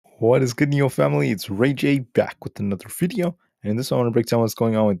What is good, NIO family? It's Rey-Jay back with another video. And in this one, I want to break down what's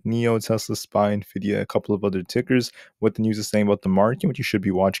going on with NIO, Tesla, SPY, Nvda, a couple of other tickers, what the news is saying about the market, what you should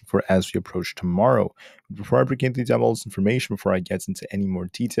be watching for as we approach tomorrow. But before I break into all this information, before I get into any more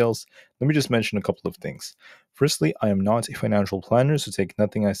details, let me just mention a couple of things. Firstly, I am not a financial planner, so take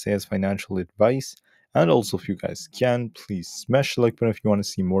nothing I say as financial advice. And also, if you guys can, please smash the like button if you want to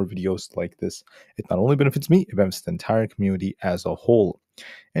see more videos like this. It not only benefits me, it benefits the entire community as a whole.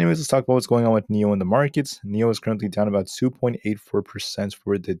 Anyways, let's talk about what's going on with NIO in the markets. NIO is currently down about 2.84%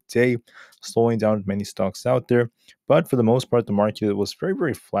 for the day, slowing down many stocks out there. But for the most part, the market was very,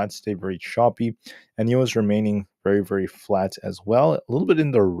 very flat, stayed very choppy, and NIO is remaining very, very flat as well, a little bit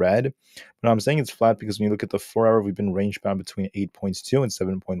in the red. But I'm saying it's flat because when you look at the 4-hour, we've been range bound between 8.2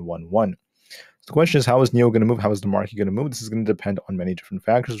 and 7.11. So the question is, how is NIO going to move? How is the market going to move? This is going to depend on many different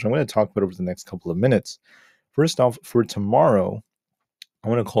factors, which I'm going to talk about over the next couple of minutes. First off, for tomorrow, I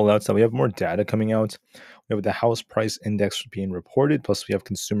want to call out that we have more data coming out. We have the house price index being reported, plus we have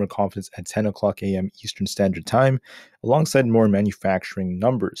consumer confidence at 10 o'clock a.m. Eastern Standard Time, alongside more manufacturing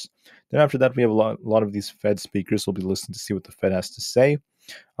numbers. Then after that, we have a lot of these Fed speakers. We'll be listening to see what the Fed has to say.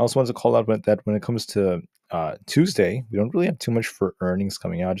 I also want to call out that when it comes to Tuesday, we don't really have too much for earnings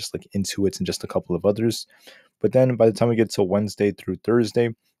coming out, just like Intuit and just a couple of others. But then by the time we get to Wednesday through Thursday,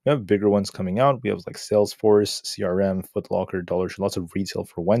 we have bigger ones coming out. We have like Salesforce, CRM, Foot Locker, Dollar Tree, lots of retail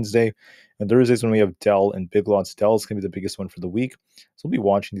for Wednesday. And Thursdays when we have Dell and Big Lots. Dell is going to be the biggest one for the week. So we'll be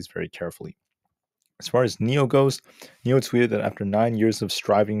watching these very carefully. As far as NIO goes, NIO tweeted that after 9 years of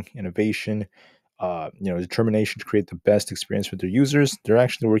striving, innovation, determination to create the best experience for their users, they're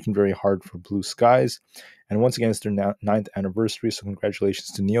actually working very hard for blue skies. And once again, it's their 9th anniversary, so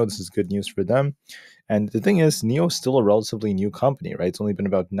congratulations to NIO. This is good news for them. And the thing is, NIO is still a relatively new company, right? It's only been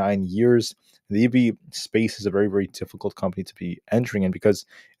about 9 years. The EV space is a very, very difficult company to be entering in because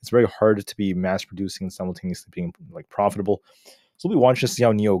it's very hard to be mass producing and simultaneously being like profitable. So we'll be watching to see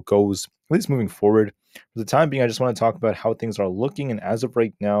how NIO goes, at least moving forward. For the time being, I just want to talk about how things are looking. And as of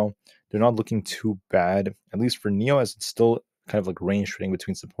right now, they're not looking too bad, at least for NIO, as it's still kind of like range trading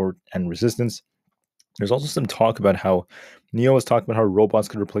between support and resistance. There's also some talk about how NIO is talking about how robots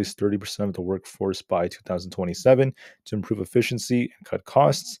could replace 30% of the workforce by 2027 to improve efficiency and cut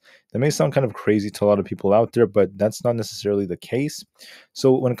costs. That may sound kind of crazy to a lot of people out there, but that's not necessarily the case.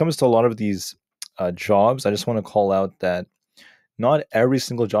 So when it comes to a lot of these jobs, I just want to call out that not every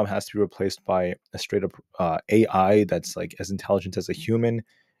single job has to be replaced by a straight up AI that's like as intelligent as a human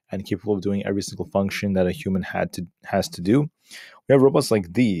and capable of doing every single function that a human has to do. We have robots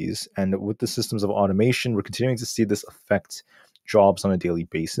like these, and with the systems of automation, we're continuing to see this affect jobs on a daily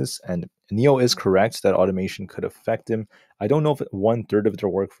basis. And NIO is correct that automation could affect them. I don't know if 1/3 of their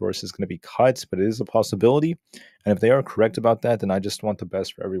workforce is going to be cut, but it is a possibility. And if they are correct about that, then I just want the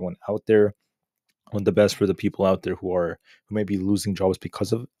best for everyone out there. I want the best for the people out there who may be losing jobs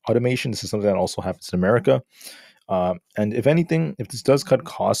because of automation. This is something that also happens in America. And if anything, if this does cut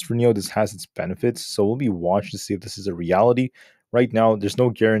costs for NIO, this has its benefits. So we'll be watching to see if this is a reality. Right now, there's no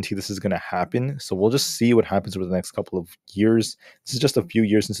guarantee this is going to happen. So we'll just see what happens over the next couple of years. This is just a few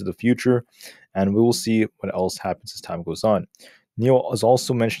years into the future, and we will see what else happens as time goes on. NIO is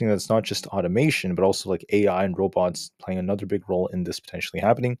also mentioning that it's not just automation, but also like AI and robots playing another big role in this potentially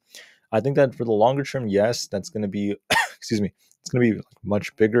happening. I think that for the longer term, yes, that's going to be, excuse me, it's going to be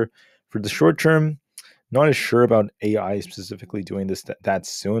much bigger. For the short term, not as sure about AI specifically doing this that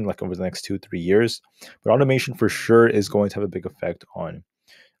soon, like over the next 2-3 years. But automation for sure is going to have a big effect on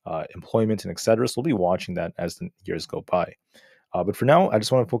employment and etc. So we'll be watching that as the years go by. But for now, I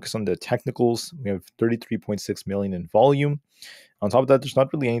just want to focus on the technicals. We have 33.6 million in volume. On top of that, there's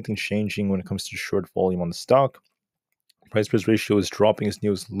not really anything changing when it comes to short volume on the stock. Price-price ratio is dropping as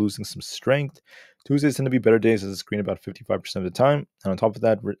NIO is losing some strength. Tuesdays tend to be better days as it's green about 55% of the time. And on top of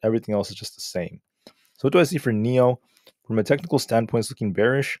that, everything else is just the same. So what do I see for NIO? From a technical standpoint, it's looking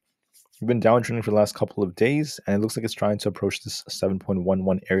bearish. We've been downtrending for the last couple of days, and it looks like it's trying to approach this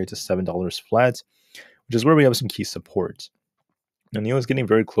 7.11 area to $7 flat, which is where we have some key support. Now, NIO is getting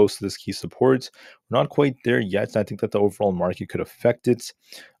very close to this key support. We're not quite there yet, and I think that the overall market could affect it.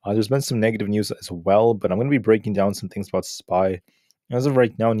 There's been some negative news as well, but I'm going to be breaking down some things about SPY. As of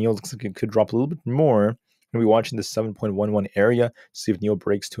right now, NIO looks like it could drop a little bit more. We're going to be watching the 7.11 area, see if NIO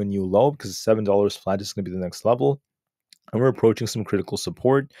breaks to a new low, because $7 flat is going to be the next level. And we're approaching some critical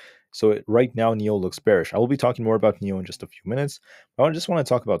support. So right now, NIO looks bearish. I will be talking more about NIO in just a few minutes. But I just want to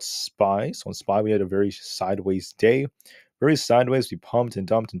talk about SPY. So on SPY, we had a very sideways day. Very sideways. We pumped and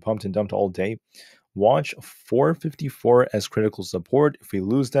dumped and pumped and dumped all day. Watch 454 as critical support. If we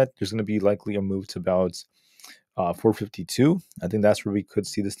lose that, there's going to be likely a move to about 452. I think that's where we could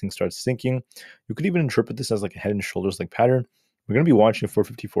see this thing start sinking. You could even interpret this as like a head and shoulders like pattern. We're going to be watching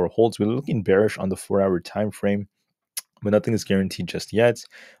 454 holds. We're looking bearish on the 4-hour time frame, but nothing is guaranteed just yet.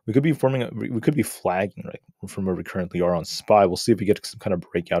 We could be we could be flagging right from where we currently are on SPY. We'll see if we get some kind of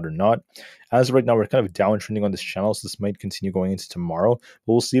breakout or not. As of right now, we're kind of downtrending on this channel, so this might continue going into tomorrow,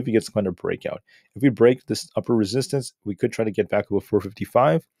 but we'll see if we get some kind of breakout. If we break this upper resistance, we could try to get back above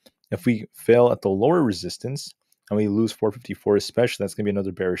 455. If we fail at the lower resistance and we lose 454 especially, that's going to be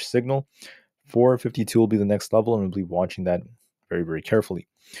another bearish signal. 452 will be the next level, and we'll be watching that very, very carefully.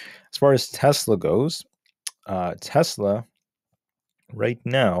 As far as Tesla goes, Tesla right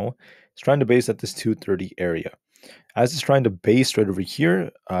now is trying to base at this 230 area. As it's trying to base right over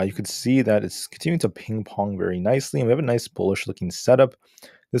here, you could see that it's continuing to ping pong very nicely, and we have a nice bullish looking setup.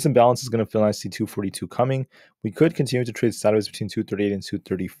 This imbalance is going to feel nice. See 242 coming. We could continue to trade sideways between 238 and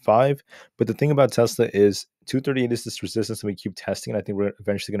 235. But the thing about Tesla is 238 is this resistance, and we keep testing. And I think we're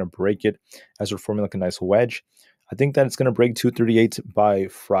eventually going to break it as we're forming like a nice wedge. I think that it's going to break 238 by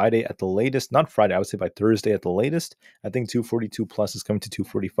Friday at the latest. Not Friday, I would say by Thursday at the latest. I think 242 plus is coming to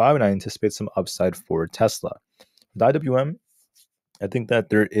 245, and I anticipate some upside for Tesla. With IWM, I think that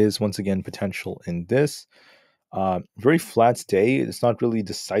there is once again potential in this. Very flat day. It's not really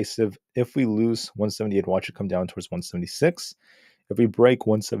decisive. If we lose 178, watch it come down towards 176. If we break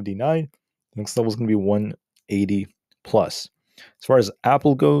 179, the next level is going to be 180 plus. As far as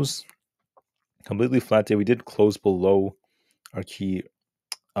Aapl goes, completely flat day. We did close below our key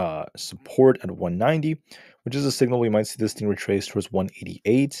support at 190, which is a signal we might see this thing retrace towards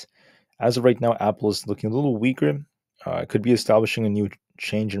 188. As of right now, Aapl is looking a little weaker. It could be establishing a new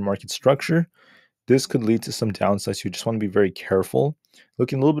change in market structure. This could lead to some downsides. So you just want to be very careful.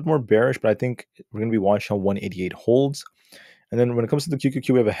 Looking a little bit more bearish, but I think we're going to be watching how 188 holds. And then when it comes to the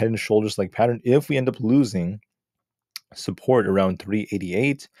QQQ, we have a head and shoulders like pattern. If we end up losing support around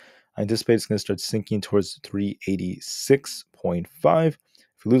 388, I anticipate it's going to start sinking towards 386.5.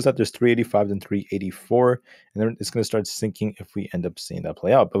 If we lose that, there's 385, then 384, and then it's going to start sinking if we end up seeing that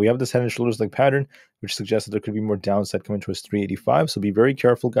play out. But we have this head and shoulders like pattern, which suggests that there could be more downside coming towards 385. So be very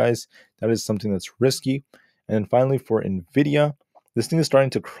careful, guys. That is something that's risky. And then finally, for Nvda, this thing is starting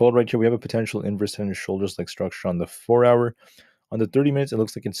to curl right here. We have a potential inverse head and shoulders like structure on the 4-hour. On the 30 minutes, it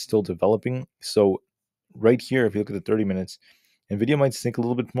looks like it's still developing. So right here, if you look at the 30 minutes, Nvidia might sink a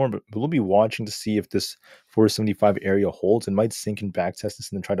little bit more, but we'll be watching to see if this 475 area holds. It might sink and back test this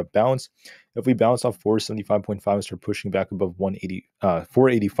and then try to bounce. If we bounce off 475.5 and start pushing back above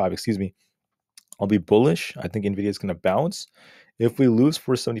 485, excuse me, I'll be bullish. I think Nvidia is going to bounce. If we lose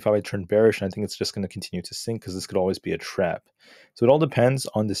 475, I turn bearish, and I think it's just going to continue to sink because this could always be a trap. So it all depends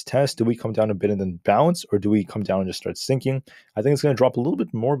on this test. Do we come down a bit and then bounce, or do we come down and just start sinking? I think it's going to drop a little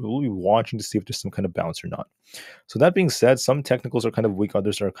bit more, but we'll be watching to see if there's some kind of bounce or not. So that being said, some technicals are kind of weak,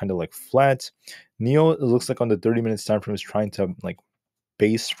 others are kind of like flat. NIO, it looks like on the 30 minutes time frame is trying to like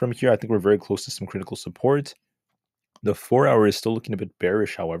base from here. I think we're very close to some critical support. The 4-hour is still looking a bit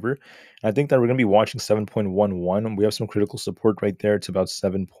bearish, however. And I think that we're going to be watching 7.11. We have some critical support right there. It's about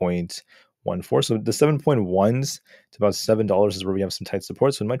 7.14. So the 7.1s to about $7 is where we have some tight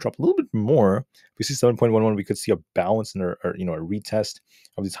support. So it might drop a little bit more. If we see 7.11, we could see a balance and a retest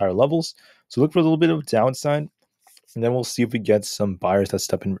of these higher levels. So look for a little bit of downside. And then we'll see if we get some buyers that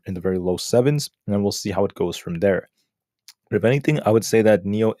step in the very low sevens. And then we'll see how it goes from there. But if anything, I would say that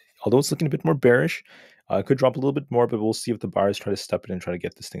NIO, although it's looking a bit more bearish, it could drop a little bit more, but we'll see if the buyers try to step in and try to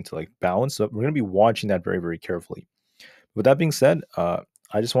get this thing to like balance. So we're going to be watching that very, very carefully. With that being said, I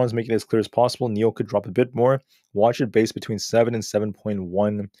just wanted to make it as clear as possible. NIO could drop a bit more. Watch it base between 7 and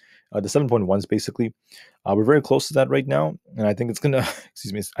 7.1. The 7.1s basically. We're very close to that right now, and I think it's gonna,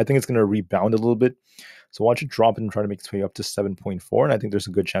 excuse me, I think it's gonna rebound a little bit. So watch it drop and try to make its way up to 7.4, and I think there's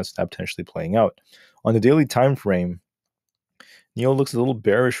a good chance of that potentially playing out. On the daily time frame, NIO looks a little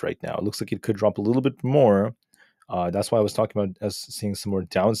bearish right now. It looks like it could drop a little bit more. That's why I was talking about us seeing some more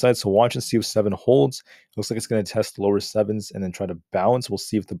downside. So watch and see if 7 holds. It looks like it's going to test lower 7s and then try to bounce. We'll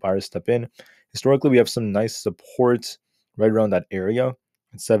see if the buyers step in. Historically, we have some nice support right around that area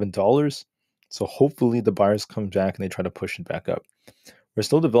at $7. So hopefully the buyers come back and they try to push it back up. We're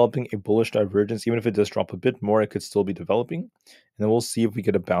still developing a bullish divergence. Even if it does drop a bit more, it could still be developing. And then we'll see if we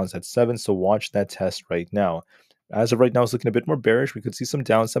get a bounce at 7. So watch that test right now. As of right now, it's looking a bit more bearish. We could see some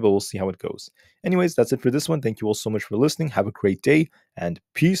downside, but we'll see how it goes. Anyways, that's it for this one. Thank you all so much for listening. Have a great day, and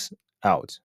peace out.